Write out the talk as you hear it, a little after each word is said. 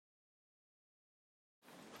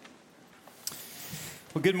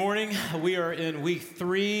Well, good morning. We are in week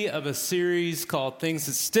 3 of a series called Things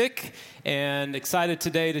That Stick, and excited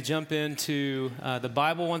today to jump into the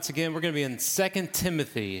Bible once again. We're going to be in 2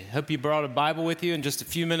 Timothy. Hope you brought a Bible with you. In just a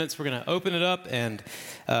few minutes, we're going to open it up and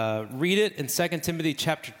read it in 2 Timothy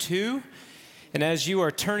chapter 2. And as you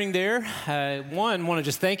are turning there, I want to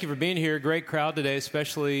just thank you for being here. Great crowd today,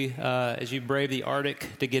 especially as you brave the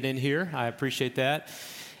Arctic to get in here. I appreciate that.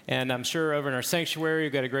 And I'm sure over in our sanctuary,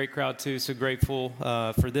 we've got a great crowd too, so grateful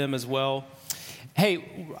for them as well.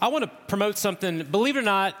 Hey, I want to promote something. Believe it or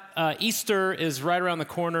not, Easter is right around the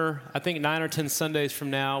corner, I think 9 or 10 Sundays from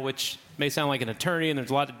now, which may sound like an eternity, and there's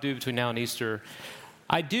a lot to do between now and Easter.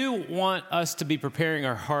 I do want us to be preparing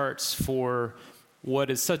our hearts for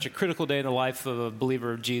what is such a critical day in the life of a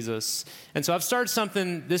believer of Jesus. And so I've started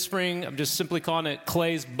something this spring. I'm just simply calling it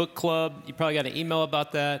Clay's Book Club. You probably got an email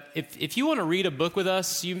about that. If you want to read a book with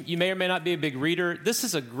us, you may or may not be a big reader. This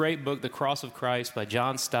is a great book, The Cross of Christ by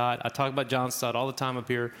John Stott. I talk about John Stott all the time up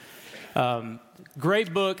here.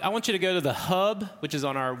 Great book. I want you to go to the Hub, which is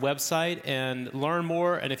on our website, and learn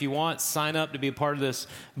more. And if you want, sign up to be a part of this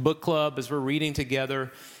book club as we're reading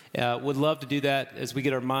together. Would love to do that as we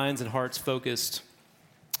get our minds and hearts focused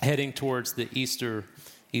heading towards the Easter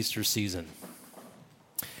season.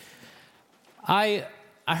 I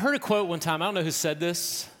heard a quote one time. I don't know who said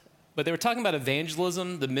this, but they were talking about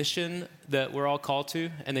evangelism, the mission that we're all called to,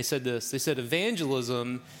 and they said this. They said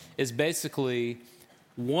evangelism is basically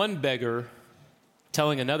one beggar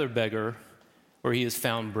telling another beggar where he has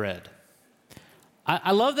found bread.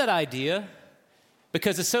 I love that idea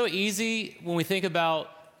because it's so easy when we think about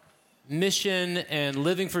mission and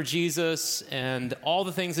living for Jesus and all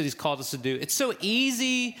the things that he's called us to do. It's so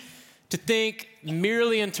easy to think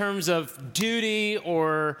merely in terms of duty,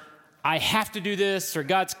 or I have to do this, or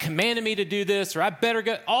God's commanded me to do this, or I better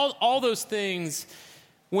go, all those things,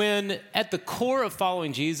 when at the core of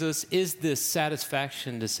following Jesus is this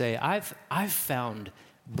satisfaction to say, I've found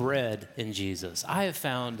bread in Jesus. I have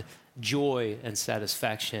found joy and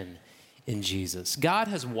satisfaction in Jesus. God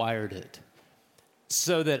has wired it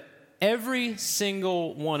so that every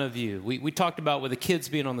single one of you, we talked about with the kids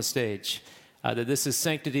being on the stage, that this is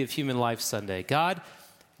Sanctity of Human Life Sunday. God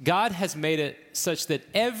has made it such that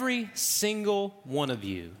every single one of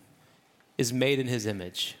you is made in his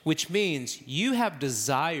image, which means you have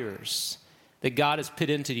desires that God has put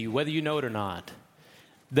into you, whether you know it or not,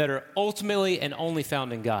 that are ultimately and only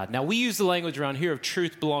found in God. Now, we use the language around here of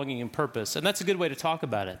truth, belonging, and purpose, and that's a good way to talk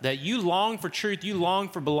about it, that you long for truth, you long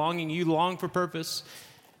for belonging, you long for purpose.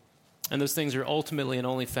 And those things are ultimately and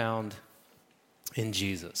only found in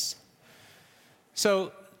Jesus.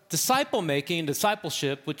 So disciple-making,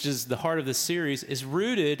 discipleship, which is the heart of this series, is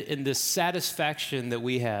rooted in this satisfaction that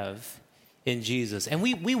we have in Jesus. And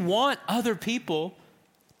we want other people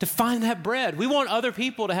to find that bread. We want other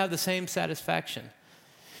people to have the same satisfaction.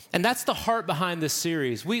 And that's the heart behind this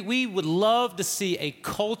series. We would love to see a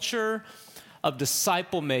culture of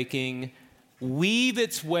disciple-making weave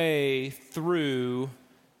its way through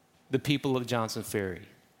the people of Johnson Ferry.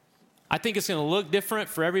 I think it's going to look different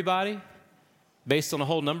for everybody based on a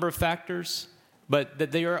whole number of factors, but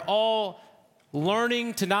that they are all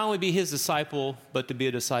learning to not only be his disciple, but to be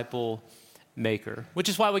a disciple maker, which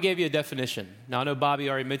is why we gave you a definition. Now, I know Bobby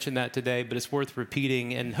already mentioned that today, but it's worth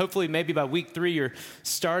repeating, and hopefully maybe by week 3, you're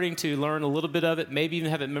starting to learn a little bit of it, maybe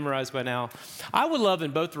even have it memorized by now. I would love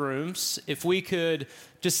in both rooms if we could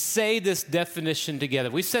just say this definition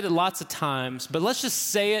together. We've said it lots of times, but let's just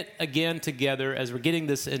say it again together as we're getting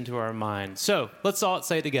this into our mind. So let's all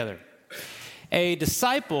say it together. A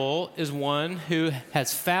disciple is one who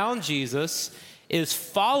has found Jesus, is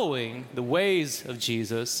following the ways of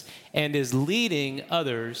Jesus, and is leading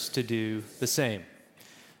others to do the same.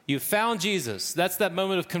 You've found Jesus. That's that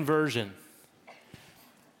moment of conversion.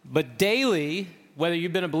 But daily, whether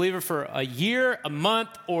you've been a believer for a year, a month,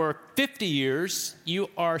 or 50 years, you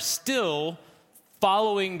are still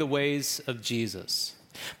following the ways of Jesus.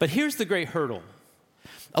 But here's the great hurdle.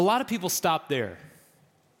 A lot of people stop there.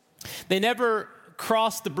 They never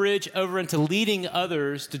cross the bridge over into leading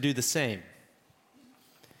others to do the same.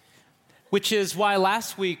 Which is why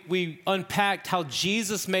last week we unpacked how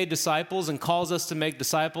Jesus made disciples and calls us to make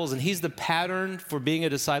disciples, and he's the pattern for being a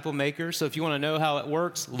disciple maker. So if you want to know how it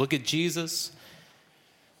works, look at Jesus.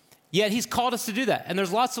 Yet he's called us to do that, and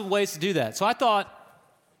there's lots of ways to do that. So I thought,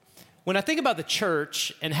 when I think about the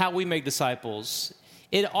church and how we make disciples,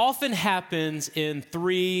 it often happens in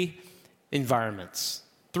 3 environments,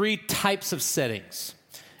 3 types of settings.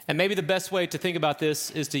 And maybe the best way to think about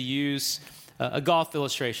this is to use a golf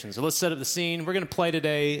illustration. So let's set up the scene. We're going to play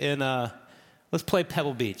today in, let's play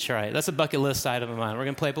Pebble Beach, all right? That's a bucket list item of mine. We're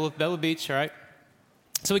going to play Pebble Beach, all right?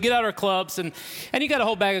 So we get out our clubs, and you got a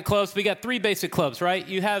whole bag of clubs. We got 3 basic clubs, right?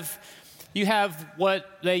 You have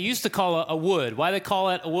what they used to call a wood. Why they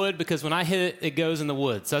call it a wood? Because when I hit it, it goes in the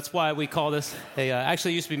woods. That's why we call this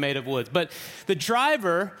actually it used to be made of wood. But the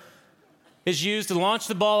driver is used to launch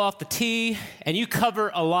the ball off the tee, and you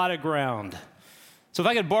cover a lot of ground. So if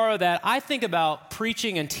I could borrow that, I think about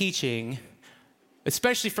preaching and teaching,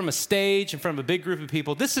 especially from a stage and from a big group of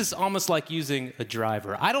people. This is almost like using a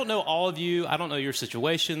driver. I don't know all of you. I don't know your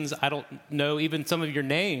situations. I don't know even some of your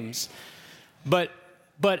names. But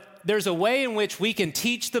there's a way in which we can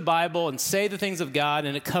teach the Bible and say the things of God,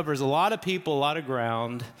 and it covers a lot of people, a lot of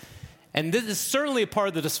ground. And this is certainly a part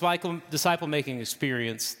of the disciple-making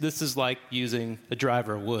experience. This is like using a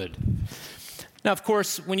driver would. Now, of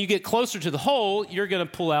course, when you get closer to the hole, you're going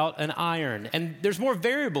to pull out an iron. And there's more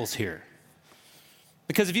variables here.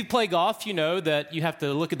 Because if you play golf, you know that you have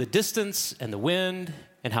to look at the distance and the wind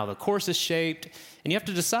and how the course is shaped. And you have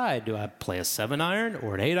to decide, do I play a 7-iron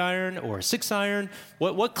or an 8-iron or a 6-iron?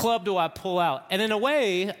 What club do I pull out? And in a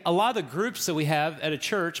way, a lot of the groups that we have at a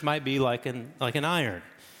church might be like an iron.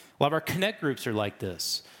 A lot of our connect groups are like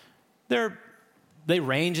this. They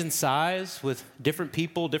range in size with different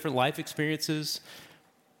people, different life experiences.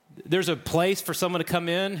 There's a place for someone to come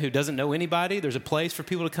in who doesn't know anybody. There's a place for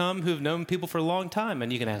people to come who have known people for a long time.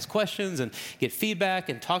 And you can ask questions and get feedback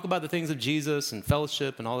and talk about the things of Jesus and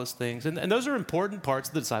fellowship and all those things. And those are important parts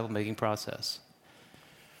of the disciple-making process.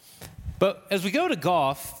 But as we go to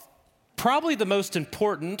golf, probably the most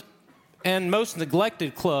important and most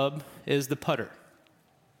neglected club is the putter.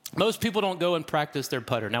 Most people don't go and practice their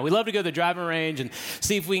putter. Now, we love to go to the driving range and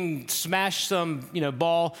see if we can smash some,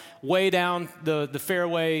 ball way down the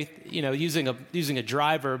fairway, using a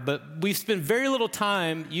driver. But we spend very little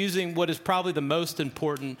time using what is probably the most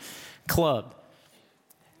important club.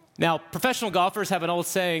 Now, professional golfers have an old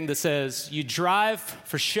saying that says, you drive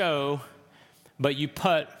for show, but you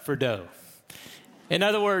putt for dough. In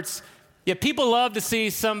other words, people love to see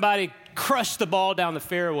somebody crush the ball down the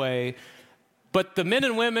fairway. But the men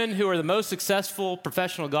and women who are the most successful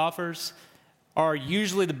professional golfers are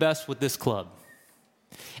usually the best with this club.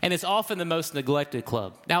 And it's often the most neglected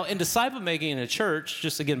club. Now, in disciple making in a church,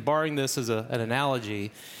 just again, borrowing this as an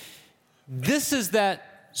analogy, this is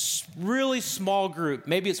that really small group.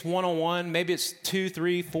 Maybe it's one-on-one, maybe it's 2,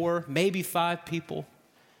 3, 4, maybe 5 people.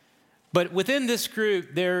 But within this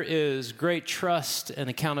group, there is great trust and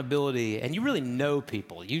accountability, and you really know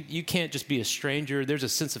people. You can't just be a stranger. There's a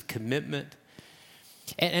sense of commitment.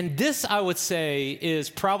 And this, I would say, is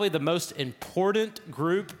probably the most important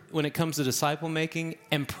group when it comes to disciple making,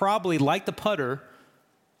 and probably, like the putter,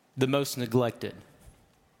 the most neglected.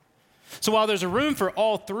 So while there's a room for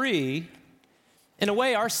all 3, in a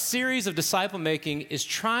way, our series of disciple making is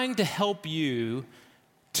trying to help you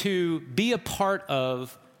to be a part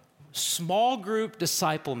of small group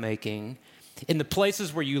disciple making in the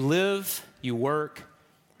places where you live, you work,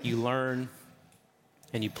 you learn,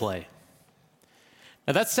 and you play.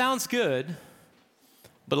 Now, that sounds good,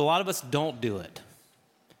 but a lot of us don't do it.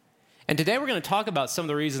 And today we're going to talk about some of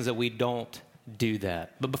the reasons that we don't do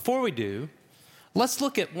that. But before we do, let's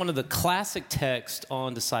look at one of the classic texts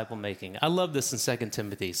on disciple making. I love this in 2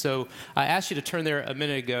 Timothy. So I asked you to turn there a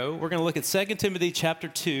minute ago. We're going to look at 2 Timothy chapter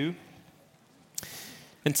 2.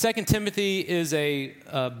 And 2 Timothy is a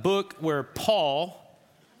book where Paul,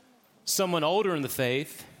 someone older in the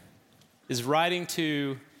faith, is writing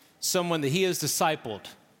to someone that he has discipled,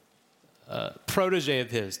 a protege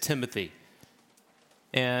of his, Timothy.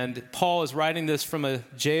 And Paul is writing this from a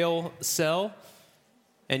jail cell,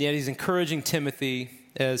 and yet he's encouraging Timothy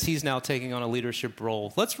as he's now taking on a leadership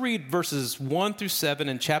role. Let's read verses 1 through 7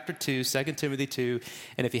 in chapter 2, 2 Timothy 2.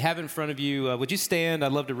 And if you have it in front of you, would you stand?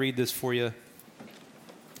 I'd love to read this for you.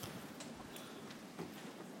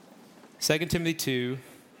 2 Timothy 2,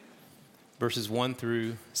 verses 1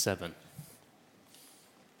 through 7.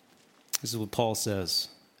 This is what Paul says.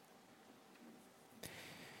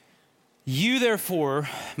 You, therefore,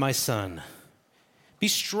 my son, be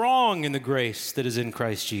strong in the grace that is in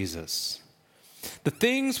Christ Jesus. The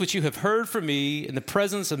things which you have heard from me in the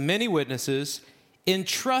presence of many witnesses,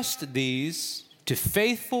 entrust these to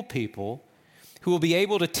faithful people who will be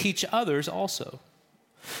able to teach others also.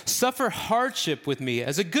 Suffer hardship with me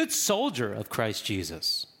as a good soldier of Christ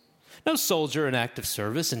Jesus. No soldier in active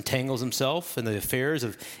service entangles himself in the affairs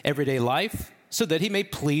of everyday life so that he may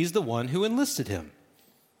please the one who enlisted him.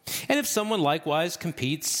 And if someone likewise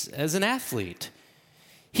competes as an athlete,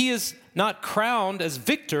 he is not crowned as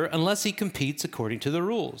victor unless he competes according to the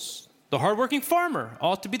rules. The hardworking farmer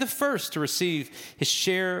ought to be the first to receive his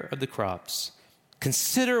share of the crops.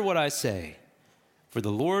 Consider what I say, for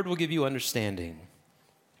the Lord will give you understanding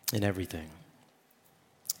in everything.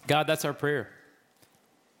 God, that's our prayer,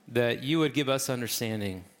 that you would give us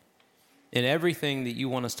understanding in everything that you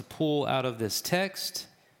want us to pull out of this text,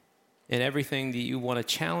 in everything that you want to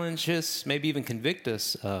challenge us, maybe even convict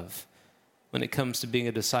us of when it comes to being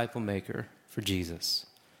a disciple maker for Jesus.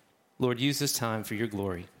 Lord, use this time for your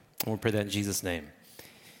glory. And we'll pray that in Jesus' name.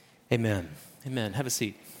 Amen. Amen. Have a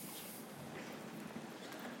seat.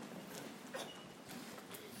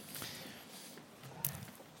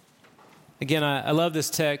 Again, I love this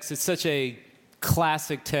text. It's such a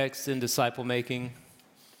classic text in disciple making,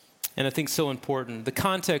 and I think so important. The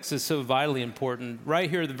context is so vitally important. Right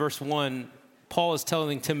here in verse 1, Paul is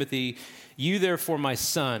telling Timothy, you therefore, my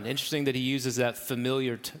son. Interesting that he uses that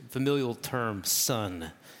familial term,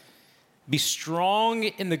 son. Be strong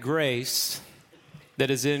in the grace that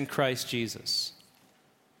is in Christ Jesus.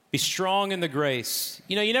 Be strong in the grace.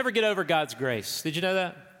 You know, you never get over God's grace. Did you know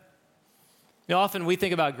that? You know, often we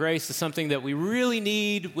think about grace as something that we really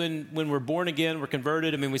need when we're born again, we're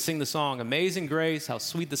converted. I mean, we sing the song, Amazing Grace, how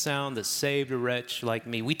sweet the sound that saved a wretch like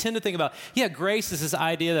me. We tend to think about, grace is this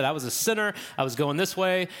idea that I was a sinner, I was going this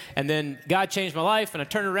way, and then God changed my life, and I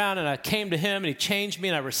turned around and I came to him, and he changed me,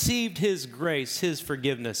 and I received his grace, his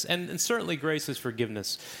forgiveness. And certainly grace is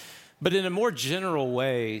forgiveness. But in a more general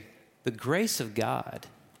way, the grace of God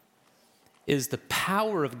is the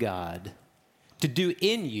power of God to do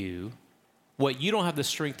in you what you don't have the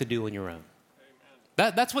strength to do on your own.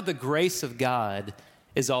 That's what the grace of God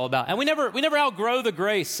is all about. And we never outgrow the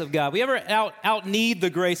grace of God. We never out need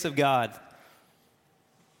the grace of God.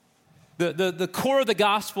 The core of the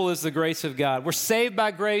gospel is the grace of God. We're saved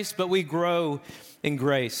by grace, but we grow in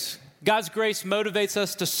grace. God's grace motivates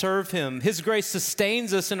us to serve him. His grace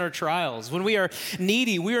sustains us in our trials. When we are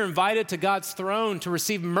needy, we are invited to God's throne to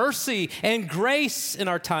receive mercy and grace in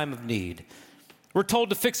our time of need. We're told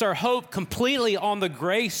to fix our hope completely on the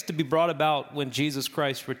grace to be brought about when Jesus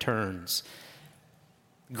Christ returns.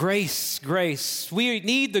 Grace, grace. We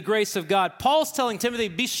need the grace of God. Paul's telling Timothy,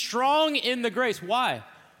 be strong in the grace. Why?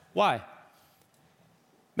 Why?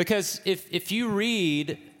 Because if you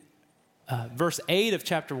read verse 8 of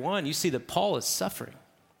chapter 1, you see that Paul is suffering.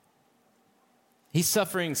 He's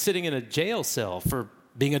suffering sitting in a jail cell for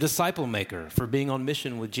being a disciple maker, for being on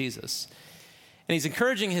mission with Jesus. And he's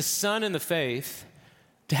encouraging his son in the faith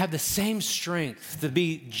to have the same strength, to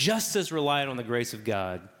be just as reliant on the grace of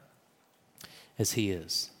God as he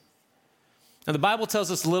is. Now, the Bible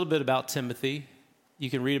tells us a little bit about Timothy. You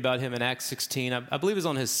can read about him in Acts 16. I believe it was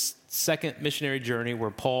on his second missionary journey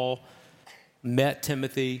where Paul met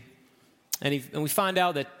Timothy. And we find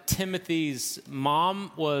out that Timothy's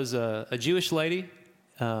mom was a Jewish lady.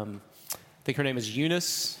 I think her name is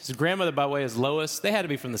Eunice. His grandmother, by the way, is Lois. They had to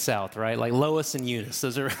be from the South, right? Like Lois and Eunice.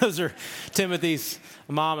 Those are Timothy's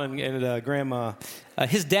mom and grandma.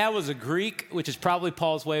 His dad was a Greek, which is probably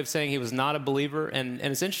Paul's way of saying he was not a believer. And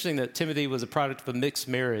it's interesting that Timothy was a product of a mixed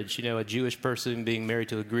marriage, a Jewish person being married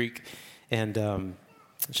to a Greek. And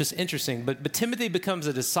it's just interesting. But Timothy becomes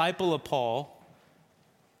a disciple of Paul.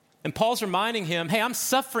 And Paul's reminding him, hey, I'm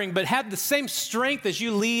suffering, but have the same strength as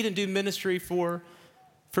you lead and do ministry for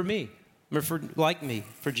me. Like me,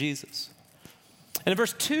 for Jesus. And in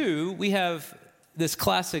verse 2, we have this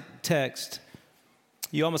classic text.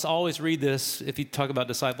 You almost always read this if you talk about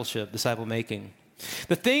discipleship, disciple making.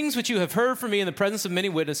 The things which you have heard from me in the presence of many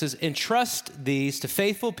witnesses, entrust these to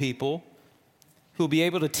faithful people who will be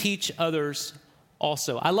able to teach others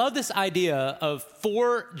also. I love this idea of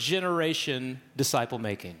 4-generation disciple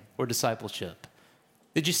making or discipleship.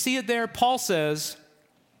 Did you see it there? Paul says,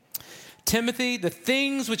 Timothy, the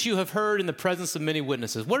things which you have heard in the presence of many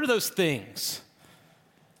witnesses. What are those things?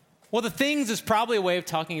 Well, the things is probably a way of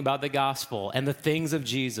talking about the gospel and the things of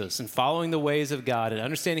Jesus and following the ways of God and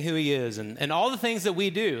understanding who he is and all the things that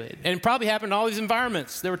we do. And it probably happened in all these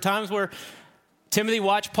environments. There were times where Timothy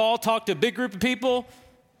watched Paul talk to a big group of people,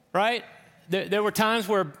 right? There were times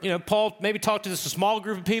where, Paul maybe talked to just a small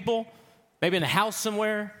group of people, maybe in a house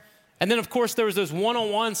somewhere. And then, of course, there was those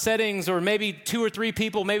one-on-one settings or maybe 2 or 3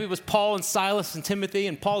 people. Maybe it was Paul and Silas and Timothy,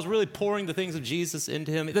 and Paul's really pouring the things of Jesus into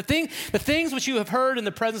him. The things which you have heard in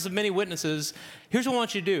the presence of many witnesses, here's what I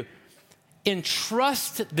want you to do.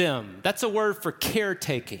 Entrust them. That's a word for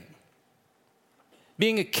caretaking.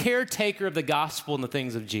 Being a caretaker of the gospel and the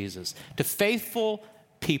things of Jesus to faithful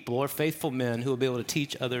people or faithful men who will be able to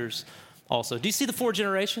teach others also. Do you see the 4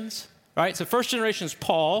 generations? All right, so first generation is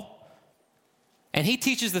Paul. And he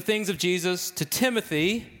teaches the things of Jesus to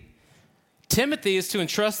Timothy. Timothy is to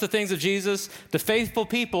entrust the things of Jesus to faithful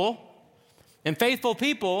people. And faithful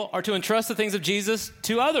people are to entrust the things of Jesus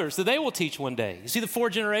to others that they will teach one day. You see the 4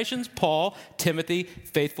 generations? Paul, Timothy,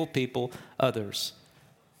 faithful people, others.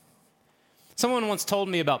 Someone once told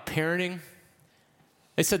me about parenting.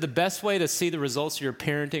 They said the best way to see the results of your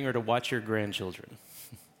parenting are to watch your grandchildren.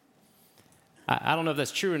 I don't know if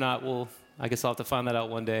that's true or not. Well, I guess I'll have to find that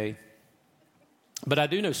out one day. But I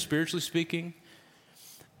do know, spiritually speaking,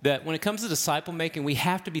 that when it comes to disciple making, we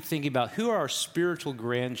have to be thinking about who are our spiritual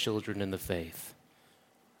grandchildren in the faith.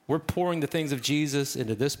 We're pouring the things of Jesus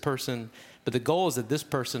into this person, but the goal is that this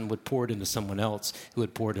person would pour it into someone else who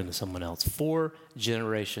would pour it into someone else. 4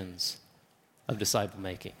 generations of disciple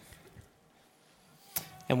making.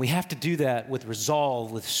 And we have to do that with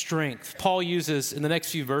resolve, with strength. Paul uses, in the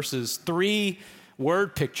next few verses, 3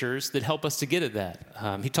 word pictures that help us to get at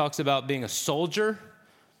that. He talks about being a soldier,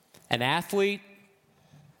 an athlete,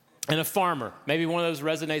 and a farmer. Maybe one of those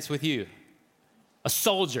resonates with you. A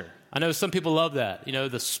soldier. I know some people love that. You know,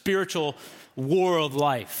 the spiritual war of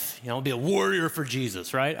life. You know, be a warrior for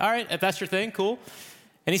Jesus, right? All right, if that's your thing, cool.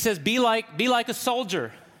 And he says, be like a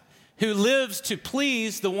soldier who lives to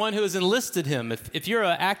please the one who has enlisted him. If you're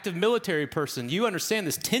an active military person, you understand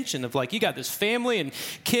this tension of like, you got this family and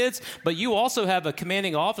kids, but you also have a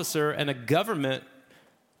commanding officer and a government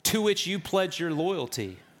to which you pledge your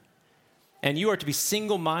loyalty. And you are to be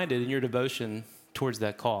single-minded in your devotion towards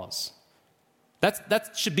that cause.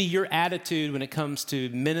 That should be your attitude when it comes to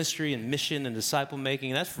ministry and mission and disciple making.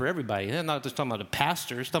 And that's for everybody. I'm not just talking about a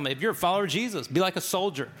pastor. It's talking about if you're a follower of Jesus, be like a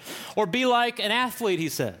soldier. Or be like an athlete, he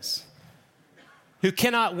says, who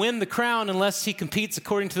cannot win the crown unless he competes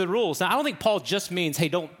according to the rules. Now, I don't think Paul just means, hey,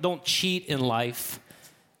 don't cheat in life.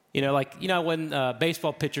 You know, like, you know, when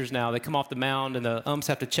baseball pitchers now, they come off the mound and the umps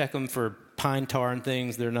have to check them for pine tar and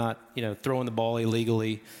things. They're not, you know, throwing the ball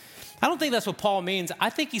illegally. I don't think that's what Paul means.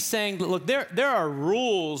 I think he's saying, look, there are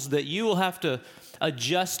rules that you will have to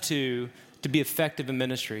adjust to be effective in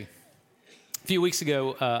ministry. A few weeks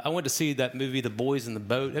ago, I went to see that movie, The Boys in the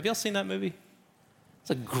Boat. Have y'all seen that movie?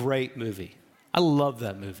 It's a great movie. I love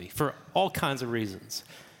that movie for all kinds of reasons.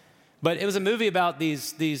 But it was a movie about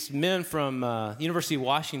these men from University of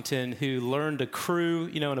Washington who learned to crew,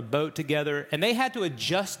 you know, in a boat together, and they had to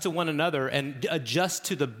adjust to one another and adjust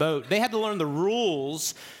to the boat. They had to learn the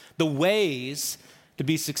rules, the ways to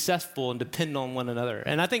be successful and depend on one another.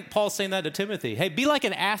 And I think Paul's saying that to Timothy. Hey, be like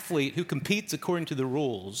an athlete who competes according to the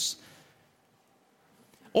rules.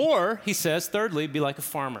 Or, he says, thirdly, be like a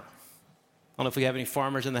farmer. I don't know if we have any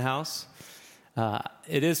farmers in the house.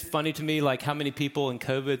 It is funny to me, like how many people in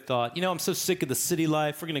COVID thought, you know, I'm so sick of the city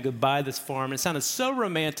life. We're going to go buy this farm. And it sounded so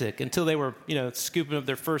romantic until they were, you know, scooping up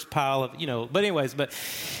their first pile of, you know, but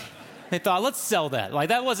they thought, let's sell that. Like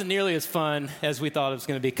that wasn't nearly as fun as we thought it was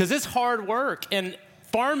going to be because it's hard work. And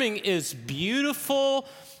farming is beautiful,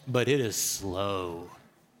 but it is slow.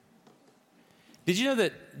 Did you know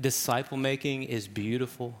that disciple making is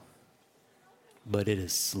beautiful, but it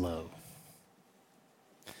is slow?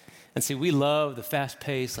 And see, we love the fast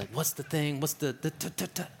pace, like what's the thing, what's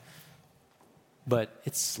the but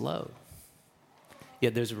it's slow.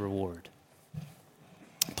 Yet there's a reward.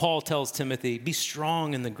 Paul tells Timothy, be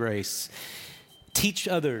strong in the grace. Teach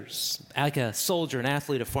others, like a soldier, an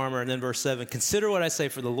athlete, a farmer. And then verse 7, consider what I say,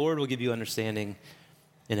 for the Lord will give you understanding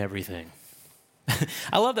in everything.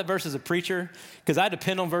 I love that verse as a preacher because I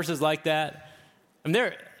depend on verses like that. And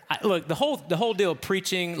look, the whole deal of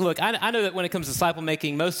preaching, look, I know that when it comes to disciple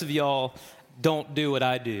making, most of y'all don't do what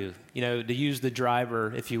I do, you know, to use the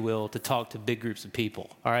driver, if you will, to talk to big groups of people,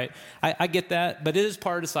 all right? I get that, but it is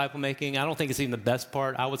part of disciple making. I don't think it's even the best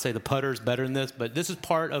part. I would say the putter is better than this, but this is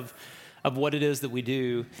part of what it is that we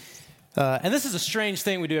do. And this is a strange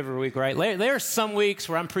thing we do every week, right? There are some weeks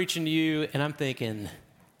where I'm preaching to you and I'm thinking,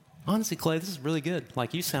 honestly, Clay, this is really good.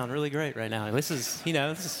 Like, you sound really great right now. This is, you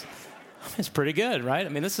know, it's pretty good, right? I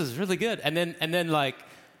mean, this is really good. And then like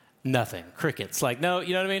nothing, crickets. Like, no,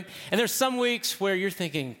 you know what I mean? And there's some weeks where you're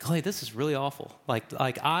thinking, Clay, this is really awful.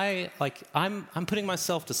 I'm putting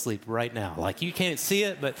myself to sleep right now. Like, you can't see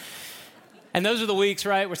it, but and those are the weeks,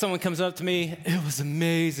 right, where someone comes up to me, it was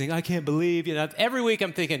amazing. I can't believe, you know, every week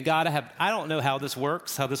I'm thinking, God, I don't know how this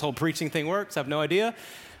works, how this whole preaching thing works. I have no idea.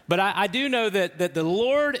 But I do know that the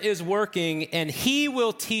Lord is working and he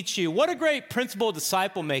will teach you. What a great principle of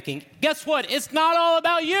disciple making. Guess what? It's not all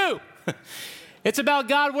about you. It's about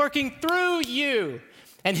God working through you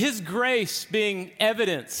and his grace being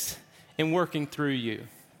evidenced in working through you.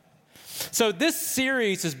 So this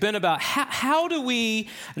series has been about how do we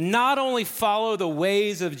not only follow the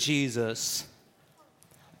ways of Jesus,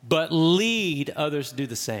 but lead others to do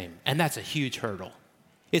the same. And that's a huge hurdle.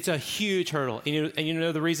 It's a huge hurdle. And you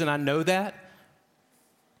know the reason I know that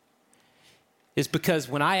is because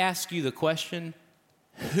when I ask you the question,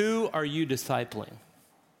 who are you discipling?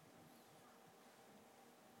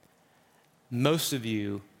 Most of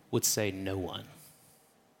you would say no one.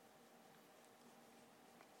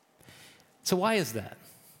 So why is that?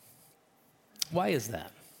 Why is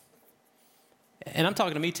that? And I'm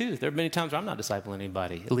talking to me too. There are many times where I'm not discipling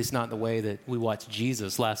anybody, at least not in the way that we watched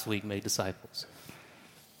Jesus last week make disciples.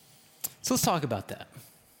 So let's talk about that.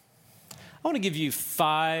 I want to give you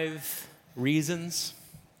 5 reasons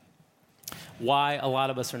why a lot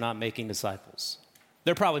of us are not making disciples.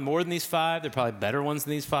 There are probably more than these 5. There are probably better ones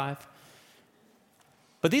than these 5.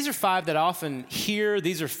 But these are 5 that I often hear.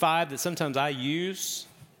 These are 5 that sometimes I use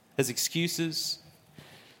as excuses.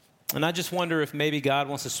 And I just wonder if maybe God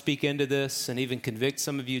wants to speak into this and even convict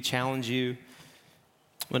some of you, challenge you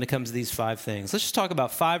when it comes to these 5 things. Let's just talk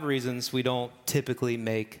about 5 reasons we don't typically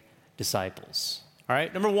make disciples. All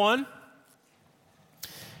right, number 1,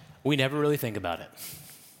 we never really think about it.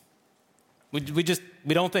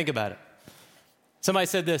 We don't think about it. Somebody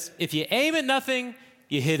said this: if you aim at nothing,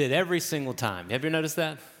 you hit it every single time. Have you noticed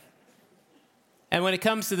that? And when it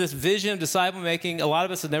comes to this vision of disciple making, a lot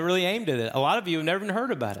of us have never really aimed at it. A lot of you have never even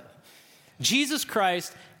heard about it. Jesus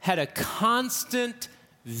Christ had a constant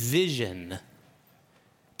vision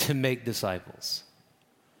to make disciples.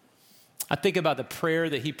 I think about the prayer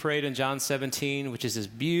that he prayed in John 17, which is this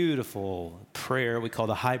beautiful prayer we call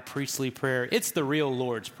the high priestly prayer. It's the real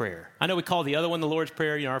Lord's Prayer. I know we call the other one the Lord's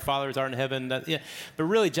Prayer, our Father who art in heaven. But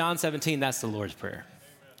really, John 17, that's the Lord's Prayer.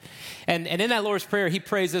 And in that Lord's Prayer, he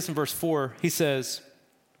prays this in verse 4. He says,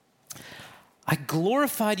 I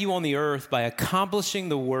glorified you on the earth by accomplishing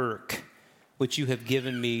the work which you have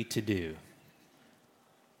given me to do.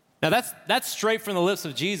 Now, that's straight from the lips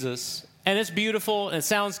of Jesus. And it's beautiful and it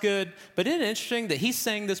sounds good, but isn't it interesting that he's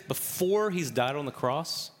saying this before he's died on the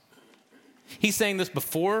cross? He's saying this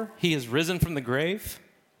before he has risen from the grave.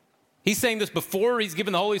 He's saying this before he's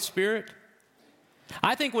given the Holy Spirit.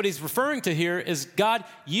 I think what he's referring to here is, God,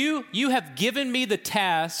 you have given me the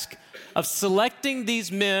task of selecting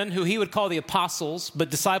these men who he would call the apostles,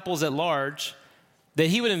 but disciples at large, that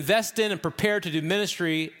he would invest in and prepare to do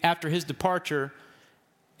ministry after his departure,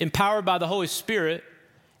 empowered by the Holy Spirit.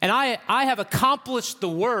 And I have accomplished the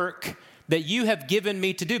work that you have given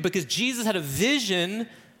me to do, because Jesus had a vision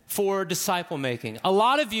for disciple making. A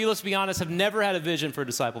lot of you, let's be honest, have never had a vision for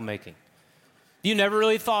disciple making. You never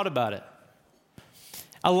really thought about it.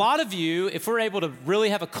 A lot of you, if we're able to really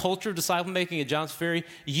have a culture of disciple making at Johns Ferry,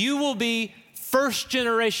 you will be first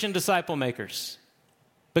generation disciple makers.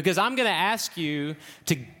 Because I'm going to ask you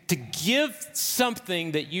to give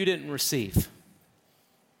something that you didn't receive.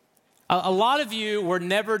 A lot of you were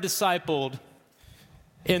never discipled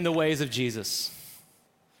in the ways of Jesus.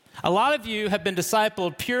 A lot of you have been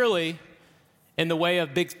discipled purely in the way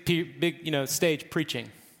of big stage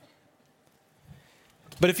preaching.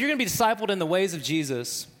 But if you're going to be discipled in the ways of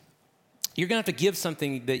Jesus, you're going to have to give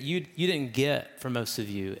something that you didn't get for most of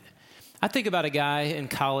you. I think about a guy in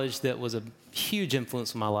college that was a huge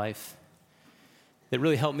influence in my life, that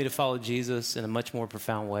really helped me to follow Jesus in a much more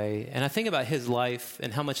profound way. And I think about his life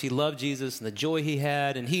and how much he loved Jesus and the joy he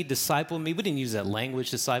had, and he discipled me. We didn't use that language,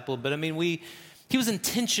 disciple, but I mean, he was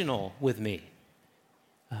intentional with me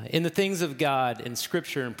in the things of God, in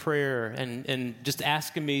scripture and prayer, and just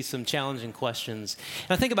asking me some challenging questions.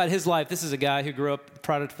 And I think about his life. This is a guy who grew up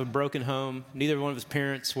product of a broken home. Neither one of his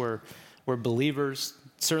parents were believers,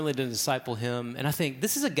 certainly didn't disciple him. And I think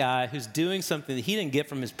this is a guy who's doing something that he didn't get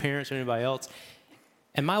from his parents or anybody else.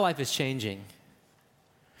 And my life is changing.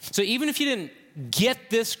 So even if you didn't get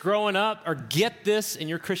this growing up or get this in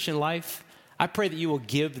your Christian life, I pray that you will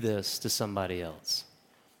give this to somebody else.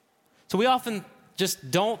 So we often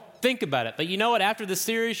just don't think about it. But you know what? After this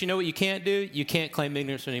series, you know what you can't do? You can't claim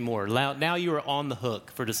ignorance anymore. Now you are on the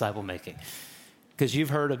hook for disciple making because you've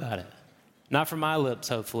heard about it. Not from my lips,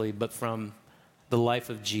 hopefully, but from the life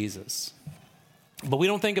of Jesus. But we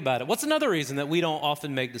don't think about it. What's another reason that we don't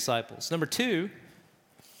often make disciples? Number 2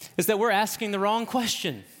 is that we're asking the wrong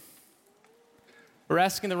question. We're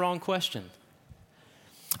asking the wrong question.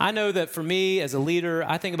 I know that for me as a leader,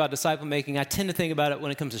 I think about disciple making. I tend to think about it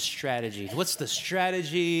when it comes to strategy. What's the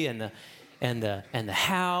strategy and the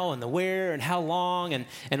how and the where and how long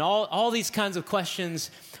and all these kinds of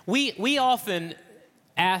questions. We often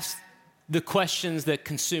ask the questions that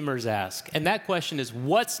consumers ask. And that question is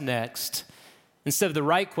what's next instead of the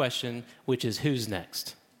right question, which is who's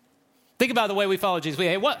next. Think about the way we follow Jesus.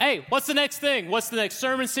 What's the next thing? What's the next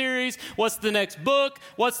sermon series? What's the next book?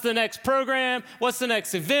 What's the next program? What's the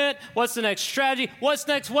next event? What's the next strategy? What's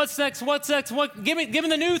next? Give me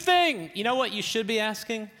the new thing. You know what you should be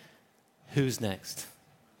asking? Who's next?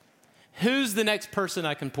 Who's the next person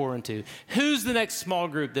I can pour into? Who's the next small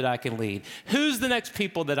group that I can lead? Who's the next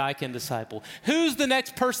people that I can disciple? Who's the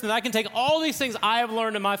next person that I can take all these things I have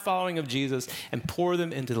learned in my following of Jesus and pour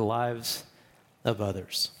them into the lives of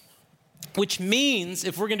others? Which means,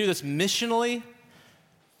 if we're going to do this missionally,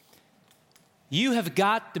 you have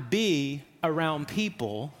got to be around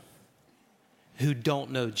people who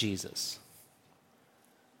don't know Jesus.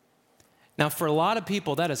 Now, for a lot of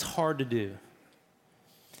people, that is hard to do.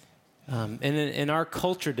 And in our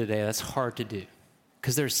culture today, that's hard to do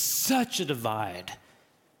because there's such a divide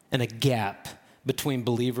and a gap between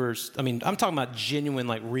believers. I mean, I'm talking about genuine,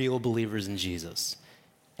 like real believers in Jesus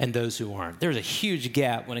and those who aren't. There's a huge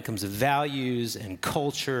gap when it comes to values and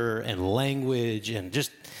culture and language and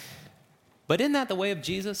just, but isn't that the way of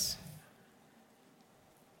Jesus?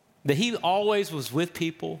 That he always was with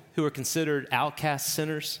people who were considered outcast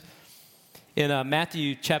sinners. In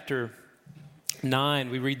Matthew chapter 9,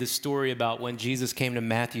 we read the story about when Jesus came to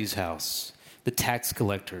Matthew's house, the tax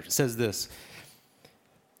collector. It says this: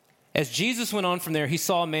 as Jesus went on from there, he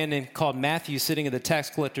saw a man called Matthew sitting in the tax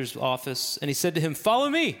collector's office, and he said to him, "Follow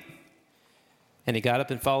me." And he got up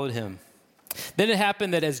and followed him. Then it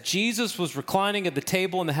happened that as Jesus was reclining at the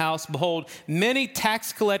table in the house, behold, many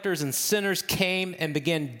tax collectors and sinners came and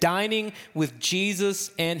began dining with Jesus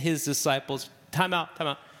and his disciples. Time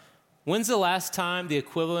out. When's the last time the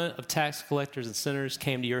equivalent of tax collectors and sinners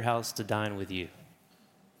came to your house to dine with you?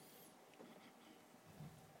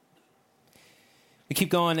 We keep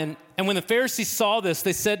going. And when the Pharisees saw this,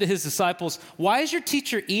 they said to his disciples, "Why is your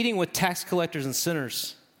teacher eating with tax collectors and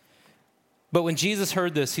sinners?" But when Jesus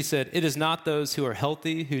heard this, he said, "It is not those who are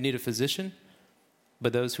healthy who need a physician,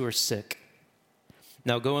 but those who are sick.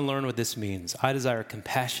 Now go and learn what this means. I desire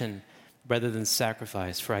compassion rather than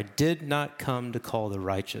sacrifice, for I did not come to call the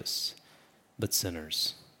righteous, but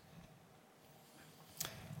sinners."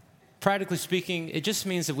 Practically speaking, it just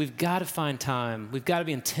means that we've got to find time, we've got to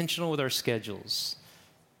be intentional with our schedules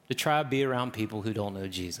to try to be around people who don't know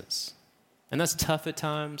Jesus. And that's tough at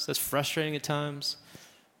times, that's frustrating at times.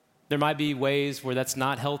 There might be ways where that's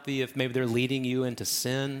not healthy if maybe they're leading you into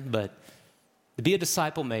sin, but to be a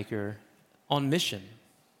disciple maker on mission,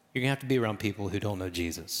 you're going to have to be around people who don't know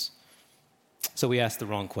Jesus. So we asked the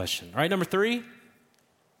wrong question. All right, number 3,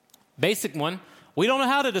 basic one, we don't know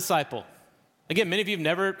how to disciple. Again, many of you have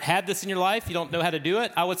never had this in your life. You don't know how to do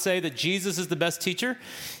it. I would say that Jesus is the best teacher.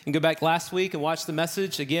 You can go back last week and watch the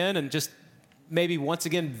message again and just maybe once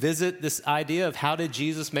again visit this idea of how did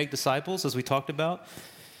Jesus make disciples, as we talked about.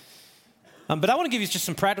 But I want to give you just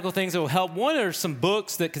some practical things that will help. One are some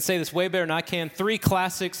books that can say this way better than I can. 3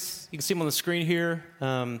 classics. You can see them on the screen here.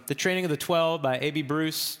 The Training of the 12 by A.B.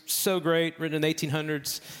 Bruce. So great, written in the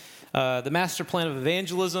 1800s. The Master Plan of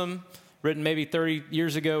Evangelism, written maybe 30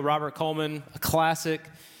 years ago, Robert Coleman, a classic.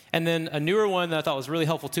 And then a newer one that I thought was really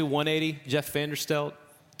helpful too, 180, Jeff Vanderstelt.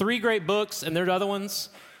 3 great books, and there are other ones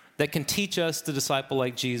that can teach us to disciple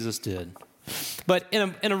like Jesus did. But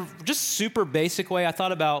in a just super basic way, I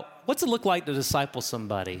thought about what's it look like to disciple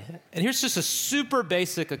somebody? And here's just a super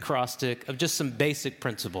basic acrostic of just some basic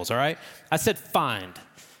principles, all right? I said find,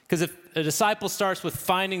 because if a disciple starts with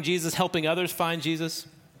finding Jesus, helping others find Jesus,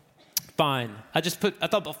 find. I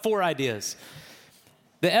thought about 4 ideas.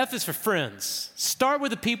 The F is for friends. Start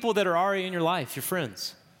with the people that are already in your life, your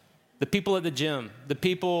friends. The people at the gym, the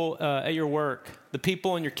people at your work, the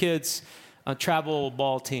people in your kids' travel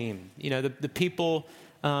ball team, the people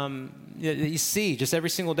that you see just every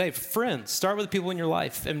single day. Friends, start with the people in your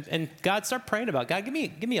life. And God, start praying about, God, give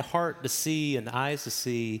me a heart to see and eyes to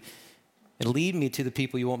see and lead me to the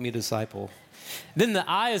people you want me to disciple. Then the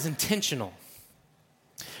I is intentional.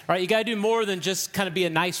 All right, you got to do more than just kind of be a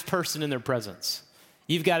nice person in their presence.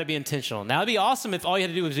 You've got to be intentional. Now, it'd be awesome if all you had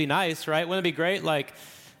to do was be nice, right? Wouldn't it be great? Like,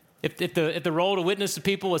 if the role to witness to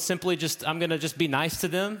people was simply just, I'm going to just be nice to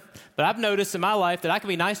them. But I've noticed in my life that I can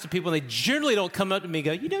be nice to people and they generally don't come up to me and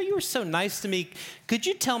go, you were so nice to me. Could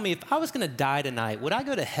you tell me if I was going to die tonight, would I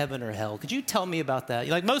go to heaven or hell? Could you tell me about that?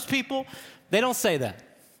 Like most people, they don't say that.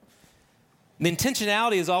 The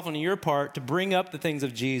intentionality is often on your part to bring up the things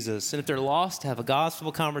of Jesus. And if they're lost, to have a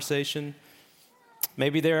gospel conversation.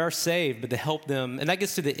 Maybe they are saved, but to help them. And that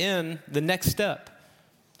gets to the end, the next step.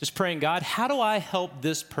 Just praying, God, how do I help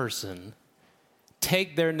this person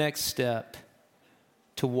take their next step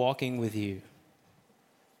to walking with you?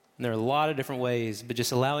 And there are a lot of different ways, but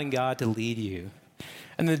just allowing God to lead you.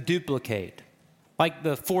 And then duplicate. Like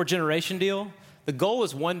the 4-generation deal, the goal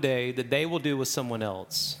is one day that they will do with someone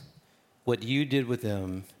else what you did with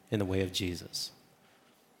them in the way of Jesus.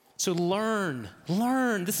 So learn.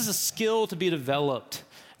 This is a skill to be developed.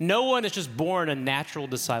 No one is just born a natural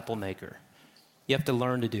disciple maker. You have to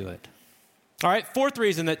learn to do it. All right, fourth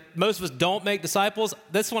reason that most of us don't make disciples,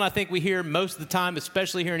 this one I think we hear most of the time,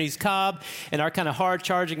 especially here in East Cobb, in our kind of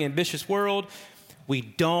hard-charging, ambitious world, we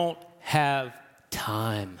don't have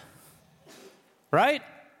time, right?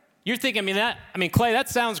 You're thinking, Clay, that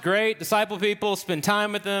sounds great. Disciple people, spend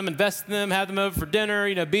time with them, invest in them, have them over for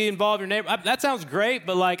dinner, be involved in your neighbor. That sounds great,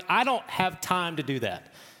 but I don't have time to do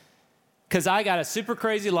that because I got a super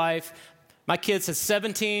crazy life. My kids have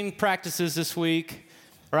 17 practices this week,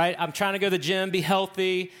 right? I'm trying to go to the gym, be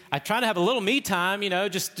healthy. I'm trying to have a little me time,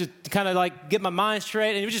 just to kind of get my mind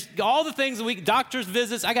straight. And it was just all the things doctor's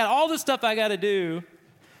visits. I got all this stuff I got to do.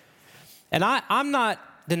 And I'm not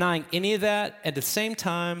denying any of that. At the same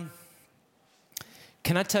time,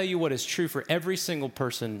 can I tell you what is true for every single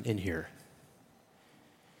person in here?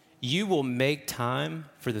 You will make time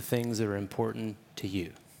for the things that are important to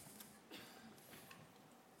you.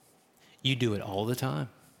 You do it all the time.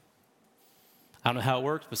 I don't know how it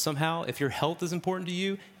works, but somehow, if your health is important to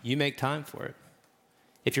you, you make time for it.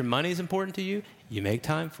 If your money is important to you, you make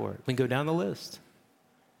time for it. We can go down the list.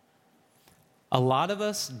 A lot of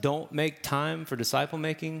us don't make time for disciple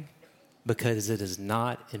making because it is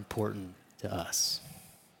not important to us.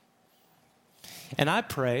 And I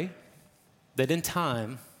pray that in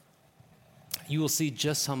time, you will see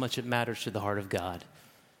just how much it matters to the heart of God.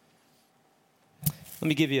 Let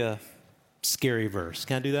me give you a scary verse.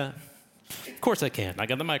 Can I do that? Of course I can. I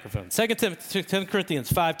got the microphone. 2 Corinthians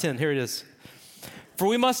 5:10. Here it is. For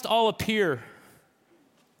we must all appear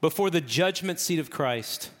before the judgment seat of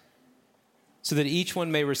Christ, so that each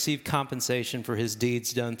one may receive compensation for his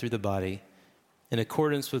deeds done through the body in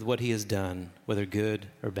accordance with what he has done, whether good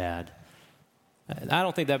or bad. I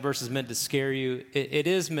don't think that verse is meant to scare you. It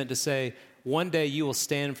is meant to say, one day you will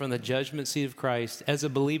stand in front of the judgment seat of Christ as a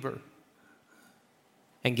believer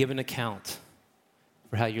and give an account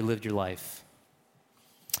for how you lived your life.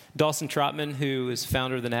 Dawson Trotman, who is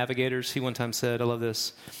founder of the Navigators, he one time said, I love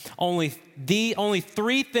this, only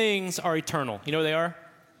three things are eternal. You know what they are?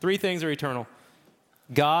 Three things are eternal: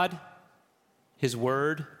 God, His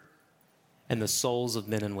Word, and the souls of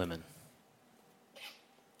men and women.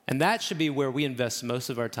 And that should be where we invest most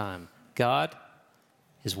of our time. God,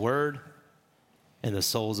 His Word, and the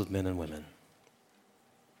souls of men and women.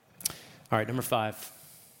 All right, number 5.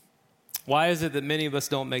 Why is it that many of us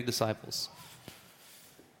don't make disciples?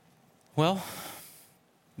 Well,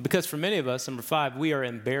 because for many of us, number 5, we are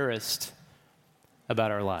embarrassed about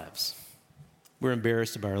our lives. We're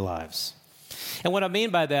embarrassed about our lives. And what I mean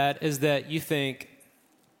by that is that you think,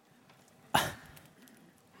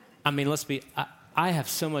 I have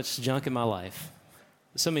so much junk in my life,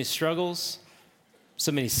 so many struggles,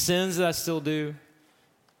 so many sins that I still do,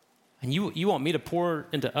 and you want me to pour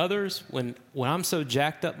into others when I'm so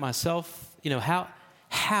jacked up myself?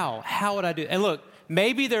 How would I do it? And look,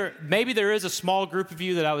 maybe there is a small group of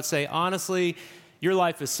you that I would say, honestly, your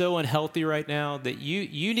life is so unhealthy right now that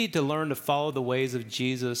you need to learn to follow the ways of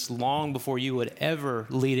Jesus long before you would ever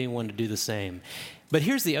lead anyone to do the same. But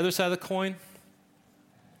here's the other side of the coin.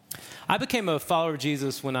 I became a follower of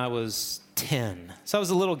Jesus when I was 10. So I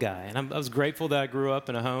was a little guy, and I was grateful that I grew up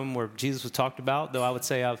in a home where Jesus was talked about, though I would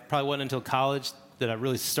say I probably wasn't until college that I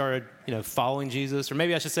really started, following Jesus. Or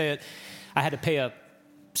maybe I should say it, I had to pay a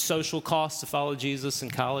social cost to follow Jesus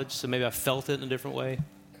in college, so maybe I felt it in a different way.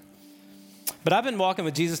 But I've been walking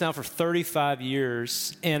with Jesus now for 35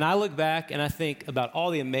 years, and I look back and I think about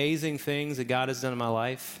all the amazing things that God has done in my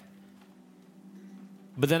life.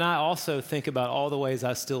 But then I also think about all the ways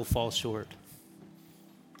I still fall short.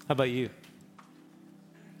 How about you?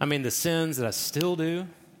 The sins that I still do,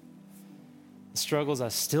 the struggles I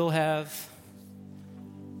still have,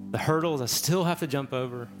 the hurdles I still have to jump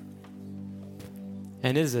over.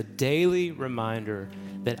 And it is a daily reminder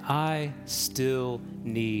that I still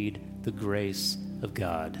need the grace of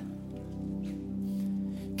God.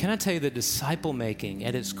 Can I tell you that disciple making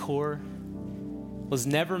at its core was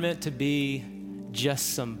never meant to be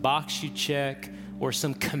just some box you check or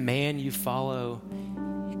some command you follow.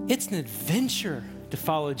 It's an adventure to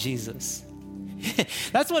follow Jesus.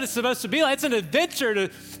 That's what it's supposed to be like. It's an adventure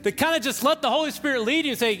to kind of just let the Holy Spirit lead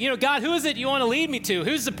you and say, God, who is it you want to lead me to?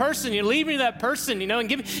 Who's the person? You lead me to that person, and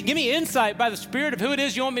give me insight by the Spirit of who it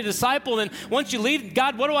is you want me to disciple. And once you lead,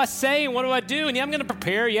 God, what do I say and what do I do? And I'm going to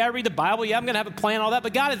prepare. I read the Bible. I'm going to have a plan, all that.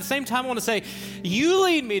 But God, at the same time, I want to say, you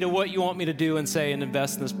lead me to what you want me to do and say and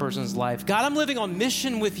invest in this person's life. God, I'm living on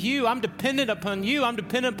mission with you. I'm dependent upon you. I'm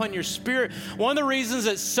dependent upon your Spirit. One of the reasons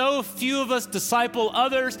that so few of us disciple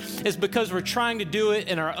others is because we're trying to do it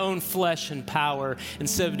in our own flesh and power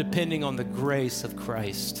instead of depending on the grace of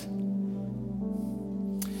Christ.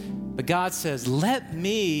 But God says, let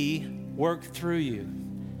me work through you.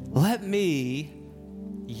 let me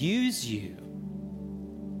use you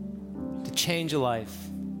to change a life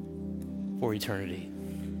for eternity.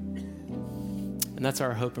 And that's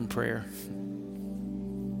our hope and prayer.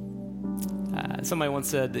 Somebody once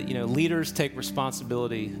said that, leaders take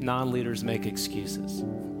responsibility, non-leaders make excuses.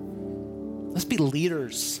 Let's be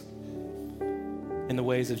leaders in the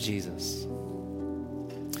ways of Jesus.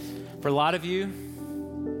 For a lot of you,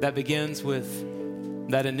 that begins with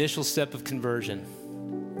that initial step of conversion,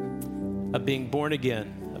 of being born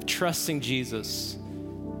again, of trusting Jesus,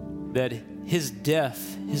 that his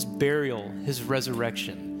death, his burial, his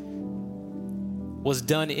resurrection was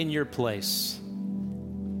done in your place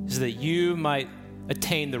so that you might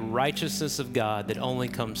attain the righteousness of God that only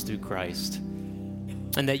comes through Christ,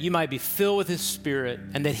 and that you might be filled with his Spirit,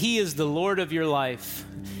 and that he is the Lord of your life,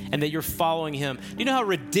 and that you're following him. Do you know how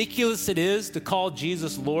ridiculous it is to call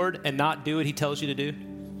Jesus Lord and not do what he tells you to do?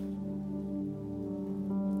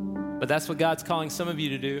 But that's what God's calling some of you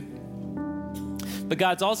to do. But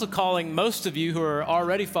God's also calling most of you who are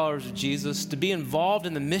already followers of Jesus to be involved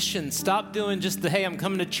in the mission. Stop doing just the, hey, I'm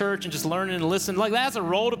coming to church and just learning and listening. Like, that's a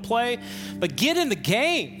role to play. But get in the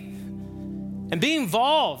game and be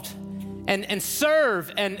involved and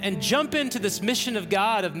serve and jump into this mission of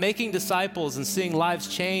God of making disciples and seeing lives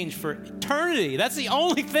change for eternity. That's the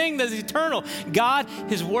only thing that's eternal. God,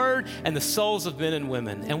 his word, and the souls of men and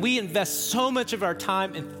women. And we invest so much of our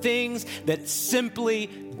time in things that simply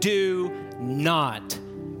do not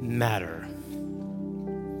matter.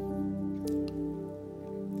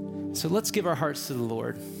 So let's give our hearts to the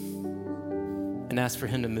Lord and ask for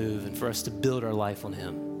him to move and for us to build our life on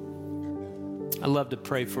him. I love to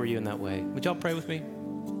pray for you in that way. Would y'all pray with me?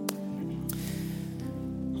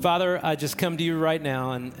 Father, I just come to you right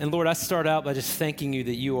now. And Lord, I start out by just thanking you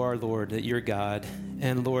that you are Lord, that you're God.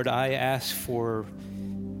 And Lord, I ask for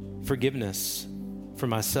forgiveness for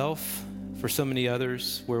myself, for so many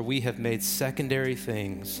others, where we have made secondary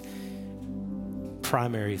things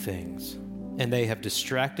primary things, and they have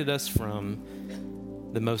distracted us from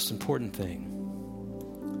the most important thing.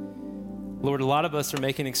 Lord, a lot of us are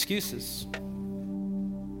making excuses.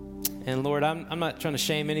 And Lord, I'm not trying to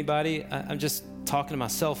shame anybody. I'm just talking to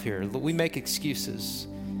myself here. We make excuses.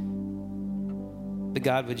 But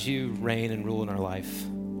God, would you reign and rule in our life?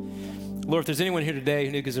 Lord, if there's anyone here today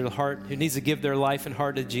who needs to give their life and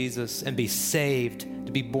heart to Jesus and be saved,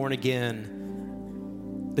 to be born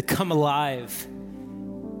again, to come alive,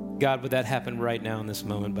 God, would that happen right now in this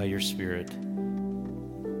moment by your Spirit?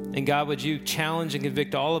 And God, would you challenge and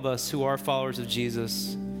convict all of us who are followers of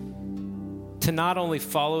Jesus to not only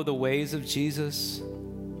follow the ways of Jesus,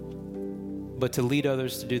 but to lead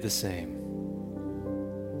others to do the same.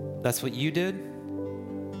 That's what you did,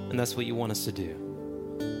 and that's what you want us to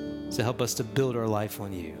do. So help us to build our life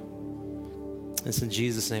on you. It's in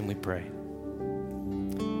Jesus' name we pray.